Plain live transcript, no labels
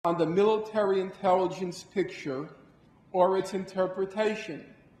on the military intelligence picture or its interpretation.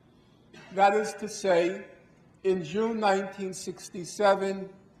 That is to say, in June 1967,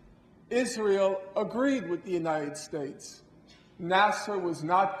 Israel agreed with the United States. Nasser was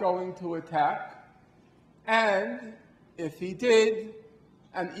not going to attack, and if he did,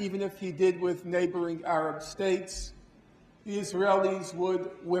 and even if he did with neighboring Arab states, the Israelis would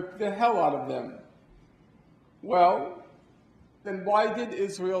whip the hell out of them. Well, then why did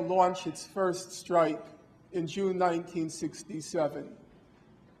Israel launch its first strike in June 1967?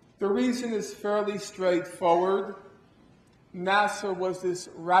 The reason is fairly straightforward. Nasser was this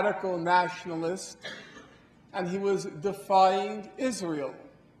radical nationalist, and he was defying Israel.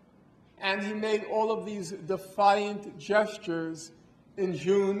 And he made all of these defiant gestures in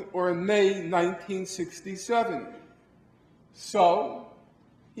June or in May 1967. So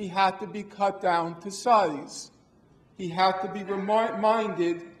he had to be cut down to size. He had to be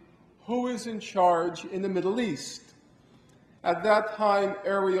reminded who is in charge in the Middle East. At that time,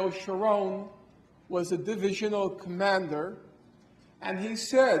 Ariel Sharon was a divisional commander, and he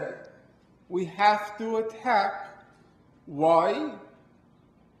said, we have to attack. Why?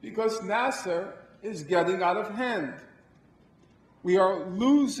 Because Nasser is getting out of hand. We are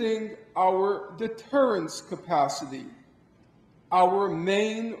losing our deterrence capacity, our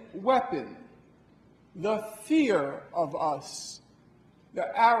main weapon, the fear of us.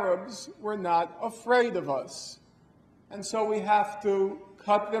 The Arabs were not afraid of us, and so we have to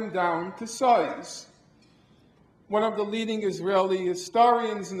cut them down to size. One of the leading Israeli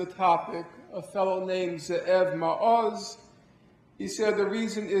historians on the topic, a fellow named Ze'ev Ma'oz, he said the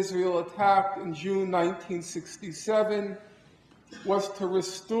reason Israel attacked in June 1967 was to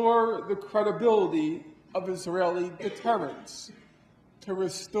restore the credibility of Israeli deterrence, to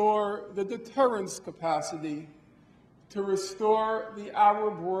restore the deterrence capacity, to restore the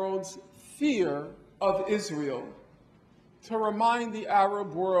Arab world's fear of Israel, to remind the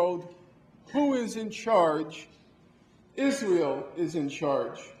Arab world who is in charge. Israel is in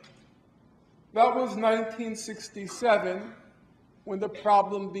charge. That was 1967, when the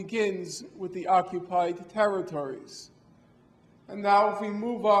problem begins with the occupied territories. And now if we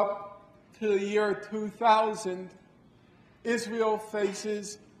move up to the year 2000, Israel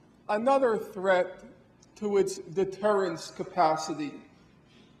faces another threat to its deterrence capacity.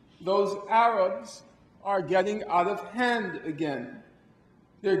 Those Arabs are getting out of hand again.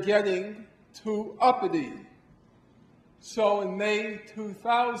 They're getting too uppity. So in May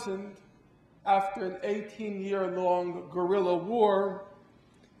 2000, after an 18-year-long guerrilla war,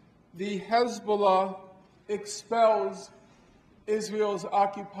 the Hezbollah expels Israel's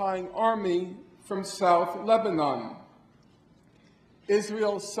occupying army from South Lebanon.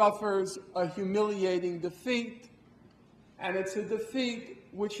 Israel suffers a humiliating defeat, and it's a defeat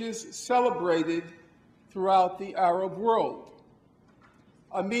which is celebrated throughout the Arab world.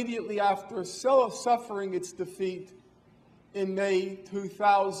 Immediately after suffering its defeat in May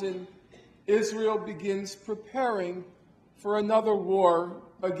 2000, Israel begins preparing for another war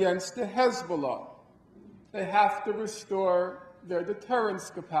against the Hezbollah. They have to restore their deterrence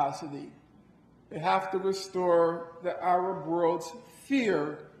capacity. They have to restore the Arab world's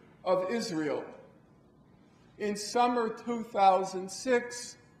fear of Israel. In summer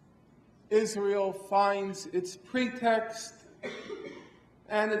 2006, Israel finds its pretext,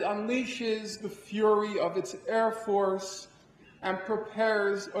 and it unleashes the fury of its air force and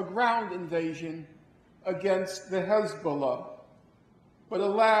prepares a ground invasion against the Hezbollah. But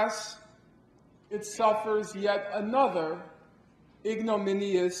alas, it suffers yet another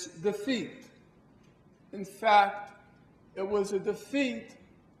ignominious defeat. In fact, it was a defeat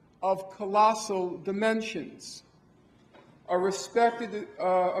of colossal dimensions. A respected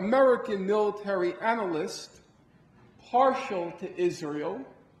American military analyst, partial to Israel,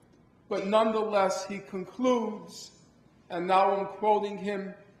 but nonetheless he concludes, and now I'm quoting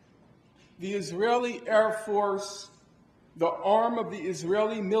him, the Israeli Air Force, the arm of the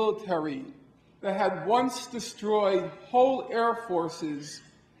Israeli military that had once destroyed whole air forces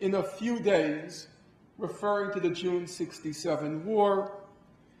in a few days, referring to the June 67 war,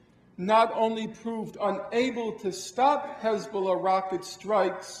 not only proved unable to stop Hezbollah rocket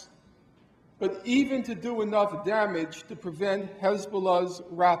strikes, but even to do enough damage to prevent Hezbollah's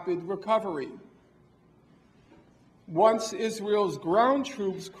rapid recovery. Once Israel's ground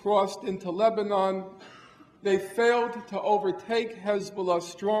troops crossed into Lebanon, they failed to overtake Hezbollah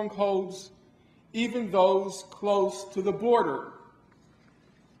strongholds, even those close to the border.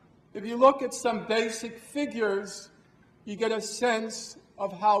 If you look at some basic figures, you get a sense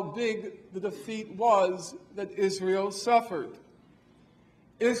of how big the defeat was that Israel suffered.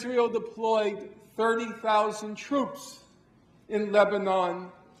 Israel deployed 30,000 troops in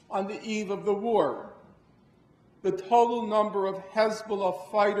Lebanon on the eve of the war. The total number of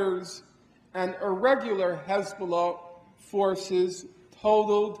Hezbollah fighters and irregular Hezbollah forces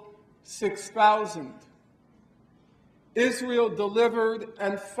totaled 6,000. Israel delivered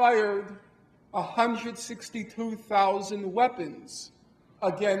and fired 162,000 weapons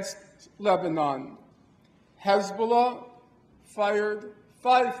against Lebanon. Hezbollah fired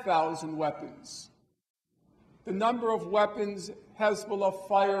 5,000 weapons. The number of weapons Hezbollah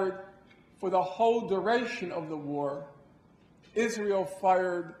fired for the whole duration of the war, Israel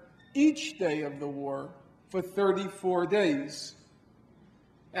fired each day of the war for 34 days.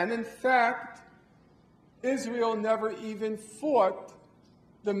 And in fact, Israel never even fought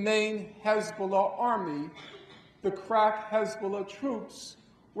the main Hezbollah army. The crack Hezbollah troops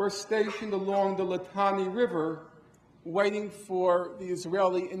were stationed along the Litani River, waiting for the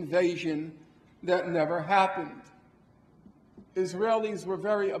Israeli invasion that never happened. Israelis were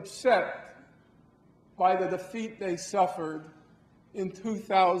very upset by the defeat they suffered in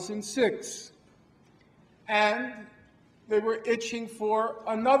 2006, and they were itching for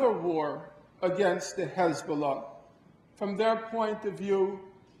another war against the Hezbollah. From their point of view,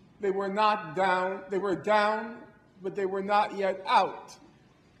 they were not down, they were down, but they were not yet out.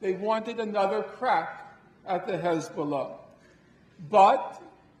 They wanted another crack at the Hezbollah. But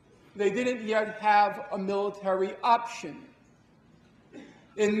they didn't yet have a military option.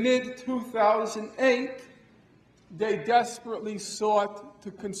 In mid-2008, they desperately sought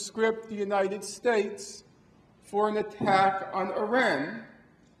to conscript the United States for an attack on Iran.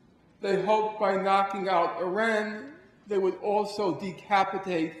 They hoped by knocking out Iran, they would also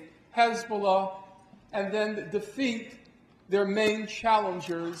decapitate Hezbollah and then defeat their main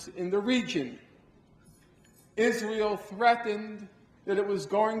challengers in the region. Israel threatened that it was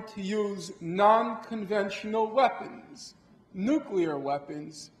going to use non-conventional weapons, nuclear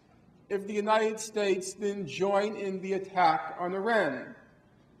weapons, if the United States didn't join in the attack on Iran.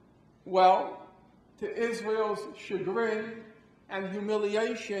 Well, to Israel's chagrin and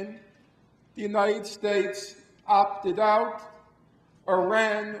humiliation, the United States opted out,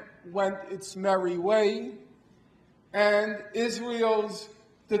 Iran went its merry way, and Israel's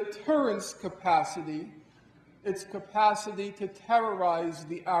deterrence capacity, its capacity to terrorize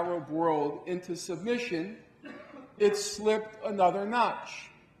the Arab world into submission, it slipped another notch.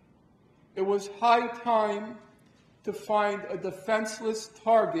 It was high time to find a defenseless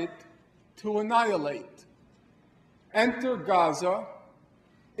target to annihilate. Enter Gaza,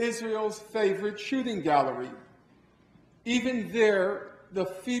 Israel's favorite shooting gallery. Even there, the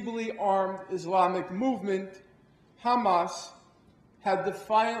feebly armed Islamic movement, Hamas, had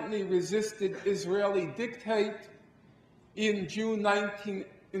defiantly resisted Israeli dictate in June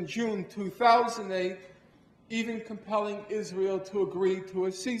 2008, even compelling Israel to agree to a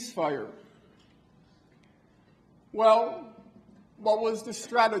ceasefire. Well, what was the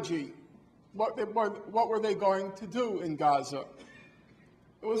strategy? What were they going to do in Gaza?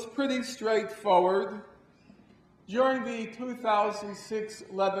 It was pretty straightforward. During the 2006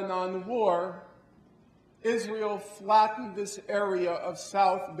 Lebanon war, Israel flattened this area of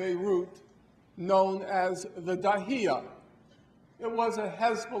South Beirut known as the Dahiya. It was a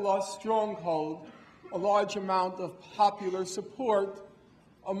Hezbollah stronghold, a large amount of popular support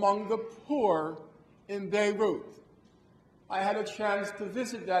among the poor in Beirut. I had a chance to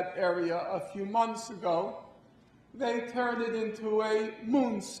visit that area a few months ago. They turned it into a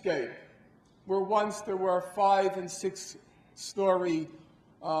moonscape, where once there were 5- and 6-story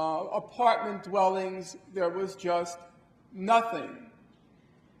apartment dwellings, there was just nothing.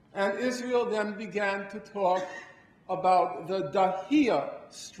 And Israel then began to talk about the Dahiya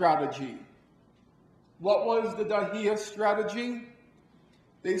strategy. What was the Dahiya strategy?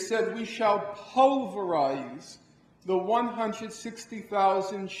 They said, we shall pulverize the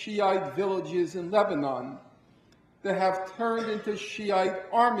 160,000 Shiite villages in Lebanon that have turned into Shiite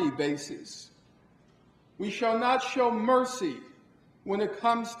army bases. We shall not show mercy when it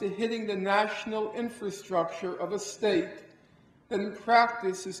comes to hitting the national infrastructure of a state that in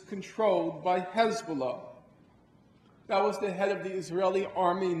practice is controlled by Hezbollah. That was the head of the Israeli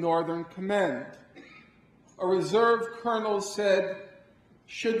Army Northern Command. A reserve colonel said,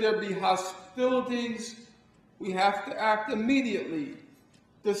 should there be hostilities, we have to act immediately,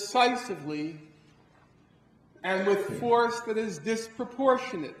 decisively, and with force that is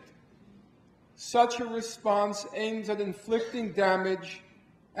disproportionate. Such a response aims at inflicting damage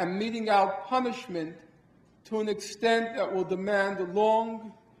and meting out punishment to an extent that will demand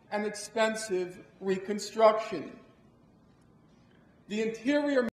long and expensive reconstruction. The Interior